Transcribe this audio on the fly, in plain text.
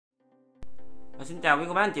Xin chào quý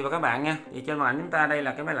cô bác anh chị và các bạn nha. Thì trên màn ảnh chúng ta đây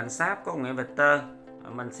là cái máy lạnh sáp có công nghệ vector.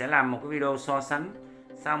 Mình sẽ làm một cái video so sánh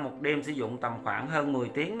sau một đêm sử dụng tầm khoảng hơn 10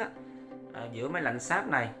 tiếng đó, giữa máy lạnh sáp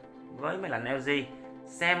này với máy lạnh LG,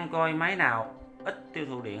 xem coi máy nào ít tiêu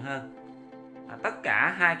thụ điện hơn. Tất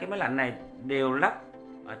cả hai cái máy lạnh này đều lắp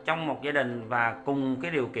trong một gia đình và cùng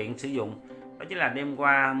cái điều kiện sử dụng, đó chính là đêm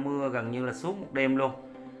qua mưa gần như là suốt một đêm luôn.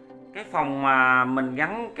 Cái phòng mà mình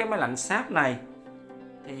gắn cái máy lạnh sáp này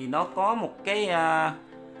thì nó có một cái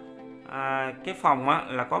phòng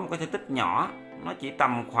là có một cái thể tích nhỏ, nó chỉ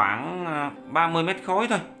tầm khoảng 30 mét khối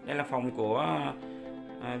thôi. Đây là phòng của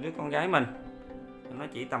đứa con gái mình, nó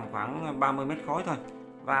chỉ tầm khoảng 30 mét khối thôi,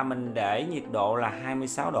 và mình để nhiệt độ là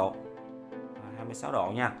 26 độ 26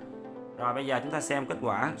 độ nha. Rồi bây giờ chúng ta xem kết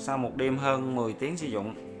quả sau một đêm hơn 10 tiếng sử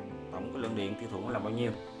dụng, tổng cái lượng điện tiêu thụ là bao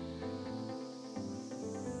nhiêu.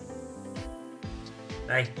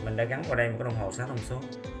 Đây, mình đã gắn vào đây một cái đồng hồ 6 thông số.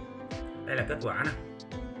 Đây là kết quả nè.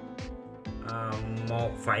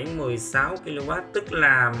 1,16 kW, tức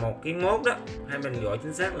là 1 kg mốt đó, hay mình gọi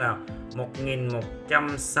chính xác là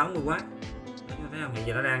 1160W. Thấy không? Hiện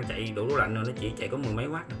giờ nó đang chạy đủ lạnh rồi, nó chỉ chạy có mười mấy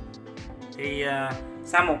W. Thì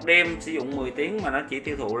sau một đêm sử dụng 10 tiếng mà nó chỉ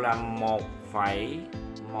tiêu thụ là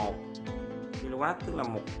 1,1 kW, tức là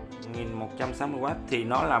 1160W, thì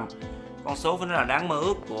nó là con số rất là đáng mơ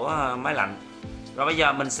ước của máy lạnh. Rồi bây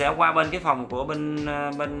giờ mình sẽ qua bên cái phòng của bên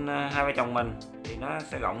hai vợ chồng mình, thì nó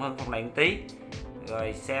sẽ rộng hơn phòng này một tí,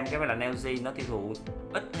 rồi xem cái máy lạnh LG nó tiêu thụ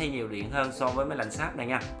ít hay nhiều điện hơn so với máy lạnh sáp này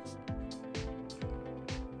nha.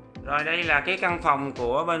 Rồi đây là cái căn phòng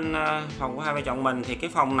của phòng của hai vợ chồng mình. Thì cái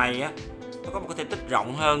phòng này á, nó có một cái thể tích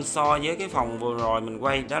rộng hơn so với cái phòng vừa rồi mình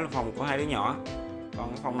quay, đó là phòng của hai đứa nhỏ. Còn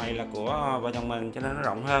cái phòng này là của vợ chồng mình cho nên nó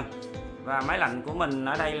rộng hơn. Và máy lạnh của mình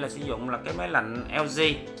ở đây là sử dụng là cái máy lạnh LG,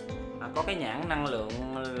 có cái nhãn năng lượng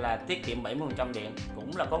là tiết kiệm 70% điện,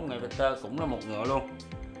 cũng là có công nghệ vector, cũng là một ngựa luôn.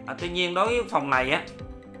 Tuy nhiên đối với phòng này á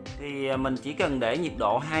thì mình chỉ cần để nhiệt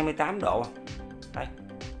độ 28 độ. Đây,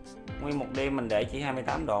 nguyên một đêm mình để chỉ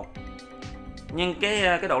 28 độ, nhưng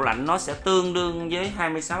cái độ lạnh nó sẽ tương đương với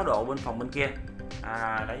 26 độ bên phòng bên kia.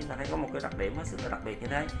 Đấy, chúng ta thấy có một cái đặc điểm hết sức là đặc biệt như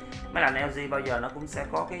thế. Máy lạnh LG bao giờ nó cũng sẽ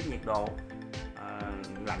có cái nhiệt độ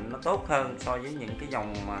lạnh nó tốt hơn so với những cái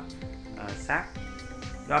dòng sáp.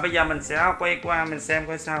 Rồi bây giờ mình sẽ quay qua mình xem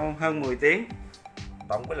coi sau hơn 10 tiếng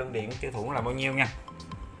tổng cái lượng điện tiêu thụ là bao nhiêu nha.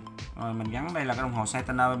 Rồi mình gắn đây là cái đồng hồ xoay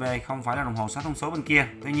TRÄN, không phải là đồng hồ 6 thông số bên kia.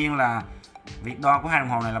 Tuy nhiên là việc đo của hai đồng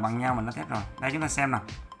hồ này là bằng nhau, mình đã test rồi. Đây chúng ta xem nào,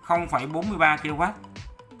 0,43 kW,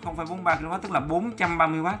 0,43 kW tức là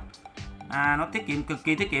 430W. Nó tiết kiệm, cực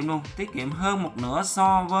kỳ tiết kiệm luôn, tiết kiệm hơn một nửa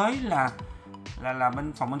so với là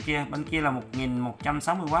bên phòng bên kia. Bên kia là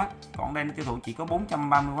 1160W, còn đây nó tiêu thụ chỉ có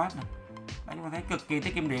 430W này. Đấy, chúng ta thấy cực kỳ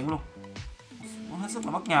tiết kiệm điện luôn, hết sức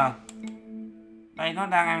là bất ngờ. Đây nó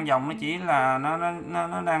đang ăn dòng, nó chỉ là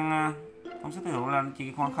nó đang công suất tiêu thụ là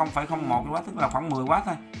chỉ khoảng 0,01 kW, tức là khoảng 10W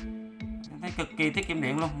thôi. Thấy cực kỳ tiết kiệm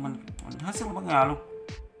điện luôn, mình hết sức là bất ngờ luôn.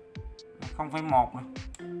 0,1 này,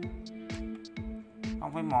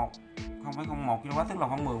 0,01 kW tức là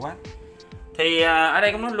khoảng 10W. Thì ở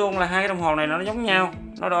đây cũng nói luôn là hai cái đồng hồ này nó giống nhau,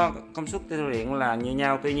 nó đo công suất tiêu thụ điện là như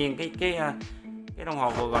nhau. Tuy nhiên cái đồng hồ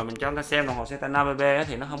vừa rồi mình cho người ta xem, đồng hồ TRÄN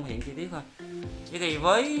thì nó không hiện chi tiết thôi. Vậy thì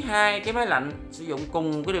với hai cái máy lạnh sử dụng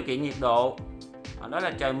cùng cái điều kiện nhiệt độ, đó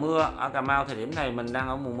là trời mưa ở Cà Mau, thời điểm này mình đang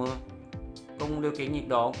ở mùa mưa, cùng điều kiện nhiệt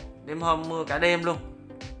độ, đêm hôm mưa cả đêm luôn,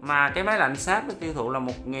 mà cái máy lạnh sáp nó tiêu thụ là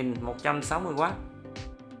 1160W,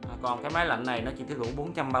 còn cái máy lạnh này nó chỉ tiêu thụ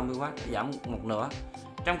 430W, giảm một nửa.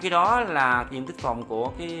 Trong khi đó là diện tích phòng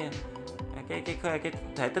của cái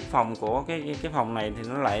thể tích phòng của cái phòng này thì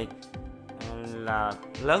nó lại là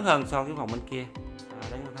lớn hơn so với phòng bên kia.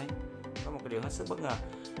 Đấy, chúng thấy có một cái điều hết sức bất ngờ.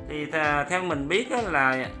 Thì theo mình biết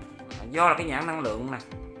là do là cái nhãn năng lượng này,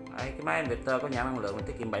 cái máy vector có nhãn năng lượng là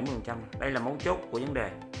tiết kiệm 70%. Đây là mấu chốt của vấn đề.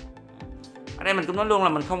 Ở đây mình cũng nói luôn là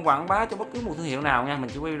mình không quảng bá cho bất cứ một thương hiệu nào nha, mình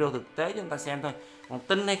chỉ quay video thực tế cho chúng ta xem thôi. Còn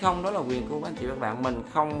tin hay không đó là quyền của anh chị và các bạn, mình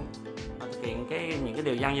không thực hiện những cái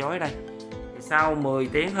điều gian dối ở đây. Thì sau 10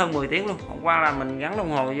 tiếng, hơn 10 tiếng luôn, hôm qua là mình gắn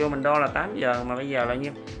đồng hồ vô mình đo là 8 giờ, mà bây giờ là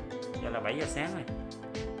nhiêu? Giờ là 7 giờ sáng rồi.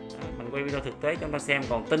 Mình quay video thực tế cho chúng ta xem,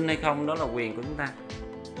 còn tin hay không đó là quyền của chúng ta.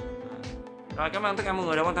 Rồi, cảm ơn tất cả mọi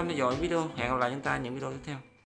người đã quan tâm theo dõi video. Hẹn gặp lại chúng ta những video tiếp theo.